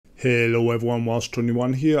Hello everyone,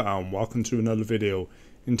 Welsh21 here and welcome to another video.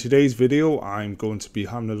 In today's video I'm going to be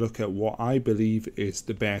having a look at what I believe is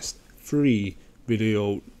the best free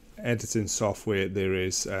video editing software there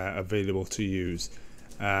is available to use.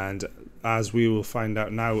 And as we will find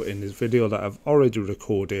out now in this video that I've already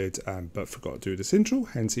recorded but forgot to do this intro,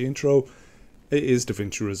 hence the intro, it is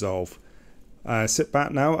Davinci Resolve. Sit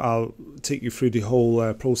back now, I'll take you through the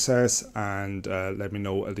whole process and let me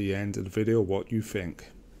know at the end of the video what you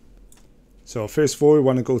think. So first of all, we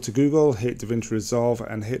want to go to Google, hit Davinci Resolve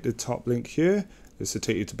and hit the top link here. This will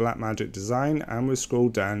take you to Blackmagic Design, and we'll scroll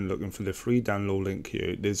down looking for the free download link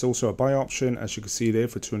here. There's also a buy option, as you can see there,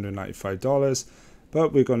 for $295,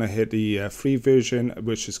 but we're going to hit the free version,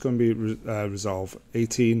 which is going to be Resolve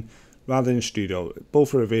 18 rather than Studio.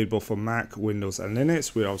 Both are available for Mac, Windows and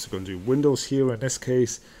Linux. We're also going to do Windows here in this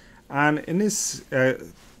case, and in this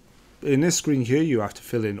screen here you have to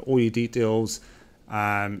fill in all your details.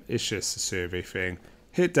 It's just a survey thing.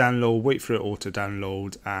 Hit download, wait for it all to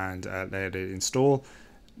download and let it install.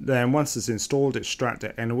 Then once it's installed, extract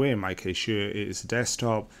it anyway. In my case here it is a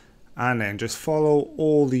desktop, and then just follow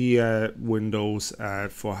all the windows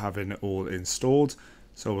for having it all installed.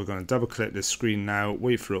 So we're going to double click this screen now,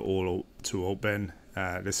 wait for it all to open.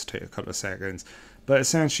 This will take a couple of seconds, but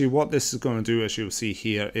essentially what this is going to do, as you'll see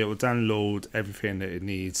here, it will download everything that it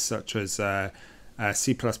needs, such as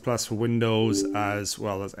C++ for Windows as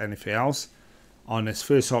well as anything else. On this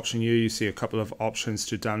first option here you see a couple of options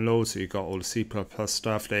to download, so you've got all the C++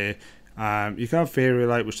 stuff there. You can have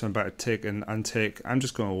Variolite, which I'm about to tick and untick. I'm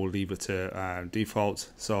just going to leave it to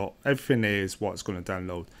default. So everything there is what's going to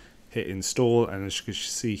download. Hit install, and as you can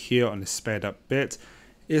see here on the sped up bit,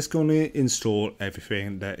 it's going to install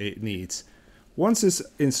everything that it needs. Once it's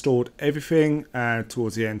installed everything,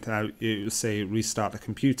 towards the end now it will say restart the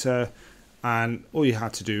computer. And all you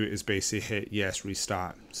have to do is basically hit yes,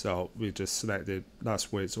 restart. So we just selected,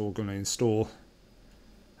 that's where it's all going to install.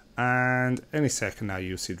 And any second now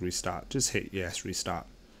you'll see it restart. Just hit yes, restart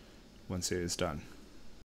once it is done.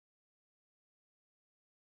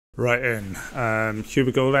 Right in. Here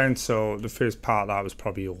we go then. So the first part that was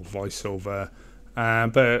probably all voiceover.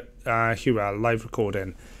 But here we are, live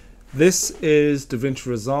recording. This is Davinci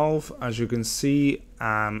Resolve. As you can see,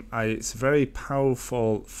 it's a very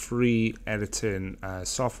powerful free editing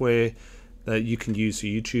software that you can use for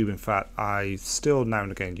YouTube. In fact, I still now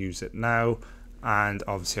and again use it now, and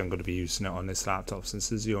obviously I'm going to be using it on this laptop since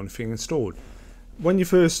it's the only thing installed. When you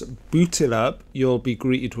first boot it up, you'll be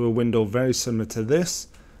greeted with a window very similar to this,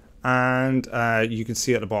 and you can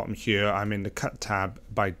see at the bottom here I'm in the Cut tab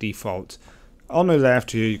by default. On the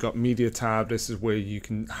left here, you've got Media tab. This is where you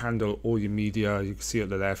can handle all your media. You can see at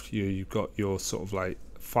the left here, you've got your sort of like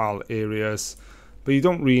file areas, but you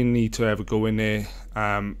don't really need to ever go in there.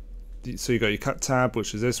 So you got your Cut tab,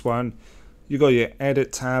 which is this one. You got your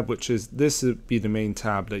Edit tab, which is this would be the main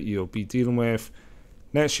tab that you'll be dealing with.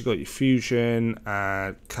 Next, you got your Fusion,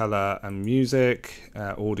 Color and Music,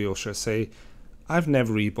 Audio, should I say. I've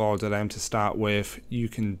never really bothered them to start with. You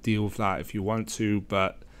can deal with that if you want to,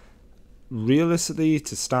 but realistically,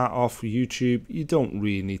 to start off with YouTube, you don't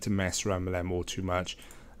really need to mess around with them all too much.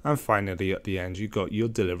 And finally, at the end, you got your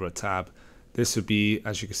Deliver tab. This would be,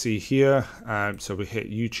 as you can see here, so we hit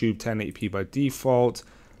YouTube 1080p by default.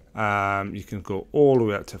 You can go all the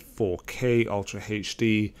way up to 4K Ultra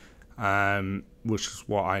HD, which is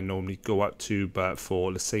what I normally go up to, but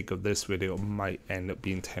for the sake of this video, it might end up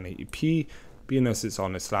being 1080p, being as it's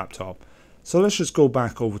on this laptop. So let's just go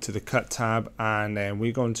back over to the Cut tab, and then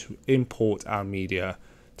we're going to import our media.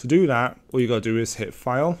 To do that, all you got to do is hit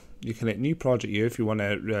File. You can hit New Project here if you want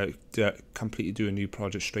to completely do a new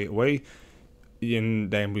project straight away. And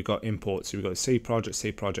then we've got Import. So we've got Save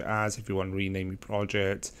Project As if you want to rename your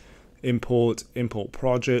project. Import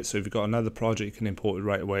Project. So if you've got another project, you can import it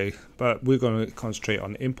right away. But we're going to concentrate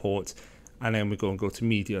on Import, and then we're going to go to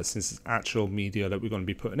Media, since it's actual media that we're going to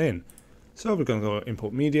be putting in. So we're going to go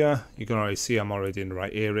import media. You can already see I'm already in the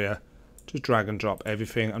right area. Just drag and drop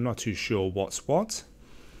everything. I'm not too sure what's what.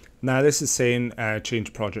 Now this is saying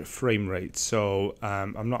change project frame rate. So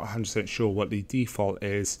I'm not 100% sure what the default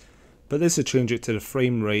is, but this will change it to the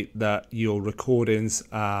frame rate that your recordings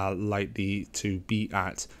are likely to be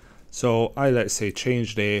at. So let's say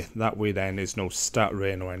change there. That way then there's no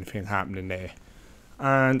stuttering or anything happening there.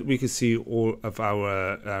 And we can see all of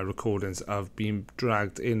our recordings have been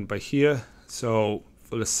dragged in by here. So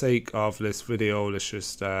for the sake of this video, let's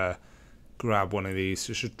just grab one of these.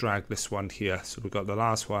 Just drag this one here. So we've got the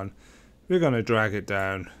last one. We're going to drag it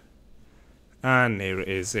down, and there it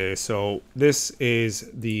is there. So this is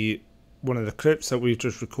one of the clips that we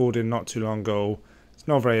just recorded not too long ago. It's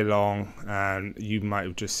not very long, and you might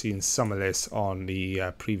have just seen some of this on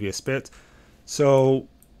the previous bit. So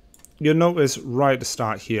you'll notice right at the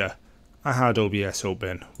start here, I had OBS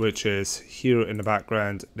open, which is here in the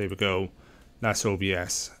background. There we go. That's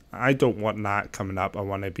OBS. I don't want that coming up. I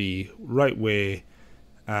want to be right where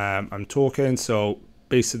I'm talking. So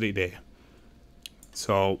basically there.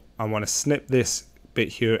 So I want to snip this bit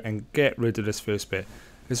here and get rid of this first bit.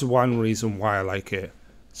 This is one reason why I like it.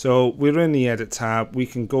 So we're in the edit tab. We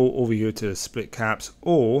can go over here to the split caps,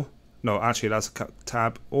 or no, actually that's a cut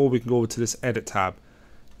tab, or we can go over to this edit tab.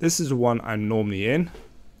 This is the one I'm normally in,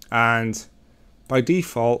 and by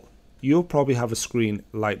default you'll probably have a screen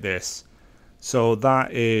like this. So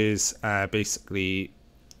that is basically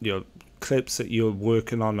clips that you're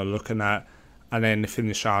working on or looking at, and then the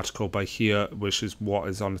finished article by here, which is what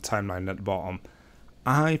is on the timeline at the bottom.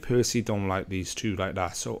 I personally don't like these two like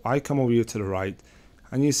that, so I come over here to the right,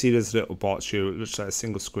 and you see this little box here. It looks like a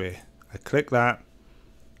single square. I click that,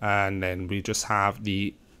 and then we just have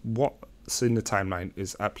the what's in the timeline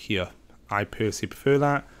is up here. I personally prefer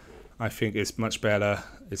that. I think it's much better.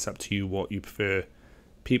 It's up to you what you prefer.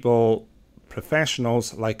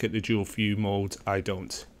 Professionals like it the dual view mode. I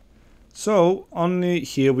don't. So on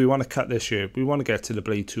here we want to cut this here. We want to get to the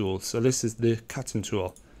blade tool. So this is the cutting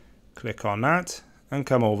tool. Click on that and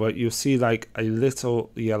come over. You'll see like a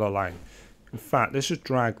little yellow line. In fact, let's just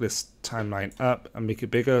drag this timeline up and make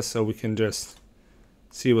it bigger so we can just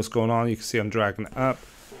see what's going on. You can see I'm dragging it up.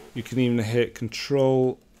 You can even hit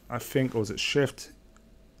Control, I think, or was it Shift?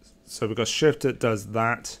 So we've got Shift that does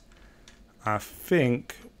that. I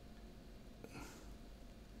think.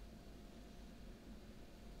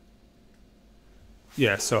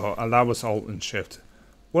 Yeah, so that was Alt and Shift.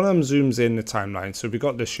 One of them zooms in the timeline. So we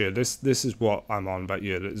got this here. This is what I'm on about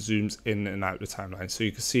here. That zooms in and out the timeline. So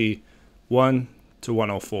you can see 1 to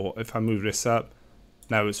 104. If I move this up,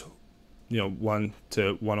 now it's 1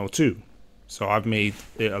 to 102. So I've made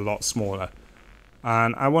it a lot smaller.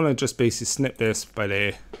 And I want to just basically snip this by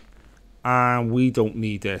there. And we don't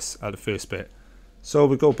need this at the first bit. So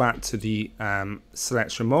we go back to the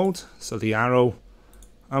selection mode. So the arrow.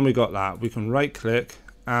 And we got that. We can right click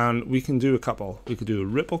and we can do a couple. We could do a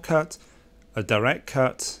ripple cut, a direct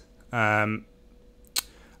cut. A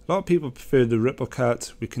lot of people prefer the ripple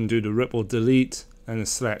cut. We can do the ripple delete and the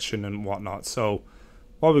selection and whatnot. So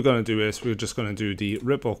what we're going to do is we're just going to do the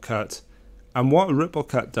ripple cut. And what a ripple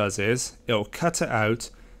cut does is it'll cut it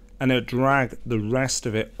out and it'll drag the rest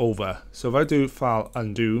of it over. So if I do file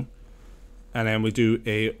undo and then we do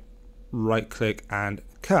a right click and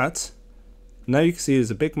cut, now you can see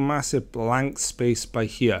there's a big massive blank space by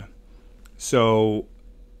here. So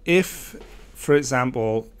if, for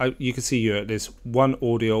example, you can see here there's one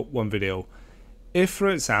audio, one video. If, for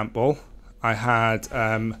example, I had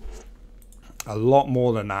a lot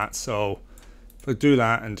more than that, so if I do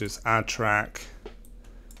that and just add track,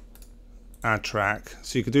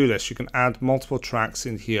 so you can do this. You can add multiple tracks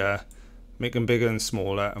in here, make them bigger and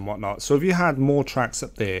smaller and whatnot. So if you had more tracks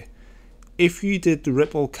up there, if you did the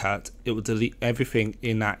ripple cut, it would delete everything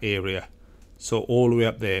in that area. So all the way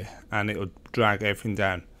up there, and it would drag everything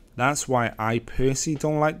down. That's why I personally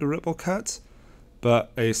don't like the ripple cut,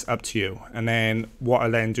 but it's up to you. And then what I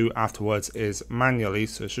then do afterwards is manually,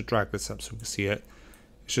 so I should drag this up so we can see it.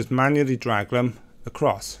 It's just manually drag them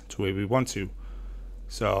across to where we want to.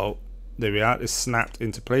 So there we are, it's snapped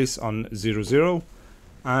into place on 0, 0.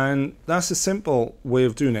 And that's a simple way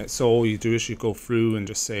of doing it. So all you do is you go through and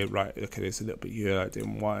just say, right, okay, there's a little bit here I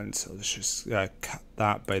didn't want, so let's just cut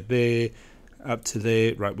that by there up to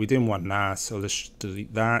there. Right, we didn't want that, so let's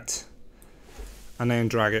delete that and then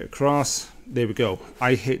drag it across. There we go.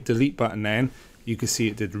 I hit delete button, then you can see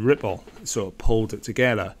it did ripple, so it pulled it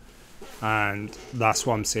together. And that's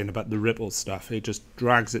what I'm saying about the ripple stuff. It just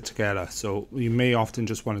drags it together. So you may often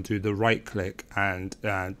just want to do the right click and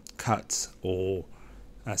cut, or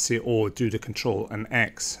or do the Control and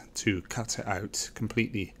X to cut it out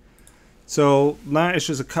completely. So that is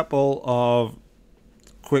just a couple of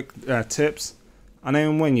quick tips, and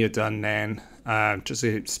then when you're done, then just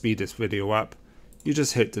to speed this video up, you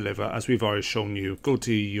just hit deliver. As we've already shown you, go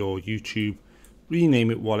to your YouTube,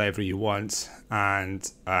 rename it whatever you want, and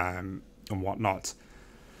whatnot.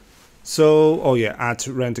 So, oh yeah, add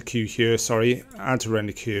to render queue here, sorry, add to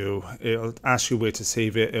render queue. It'll ask you where to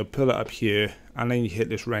save it, it'll pull it up here, and then you hit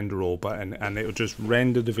this render all button and it'll just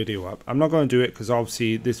render the video up. I'm not going to do it because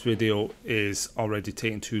obviously this video is already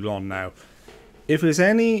taking too long now. If there's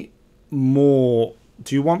any more,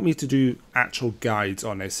 do you want me to do actual guides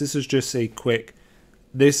on this? This is just a quick,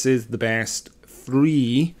 this is the best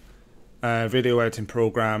 3 video editing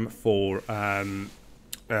program for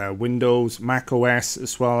Windows, Mac OS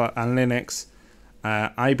as well, and Linux.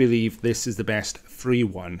 I believe this is the best free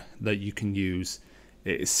one that you can use.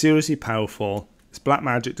 It is seriously powerful. It's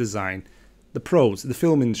Blackmagic design. The pros, the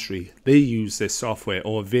film industry, they use this software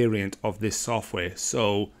or a variant of this software.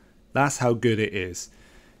 So that's how good it is.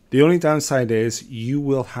 The only downside is you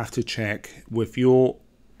will have to check with your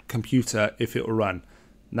computer if it will run.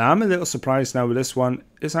 Now I'm a little surprised now with this one.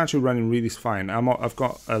 It's actually running really fine. I've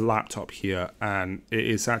got a laptop here and it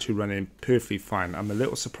is actually running perfectly fine. I'm a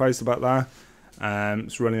little surprised about that.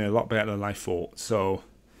 It's running a lot better than I thought. So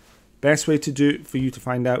best way to do it for you to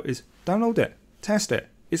find out is download it, test it.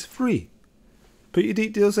 It's free. Put your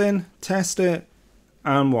details in, test it,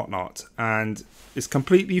 and whatnot. And it's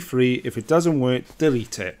completely free. If it doesn't work,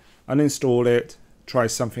 delete it, uninstall it, try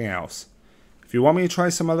something else. If you want me to try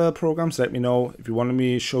some other programs, let me know. If you want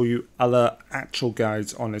me to show you other actual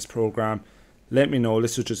guides on this program, let me know.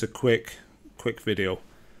 This was just a quick video.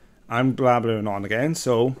 I'm blabbering on again,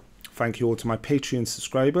 so thank you all to my Patreon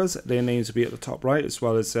subscribers. Their names will be at the top right, as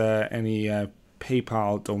well as any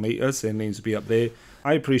PayPal donators. Their names will be up there.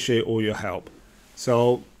 I appreciate all your help.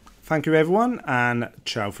 So thank you everyone, and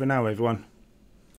ciao for now everyone.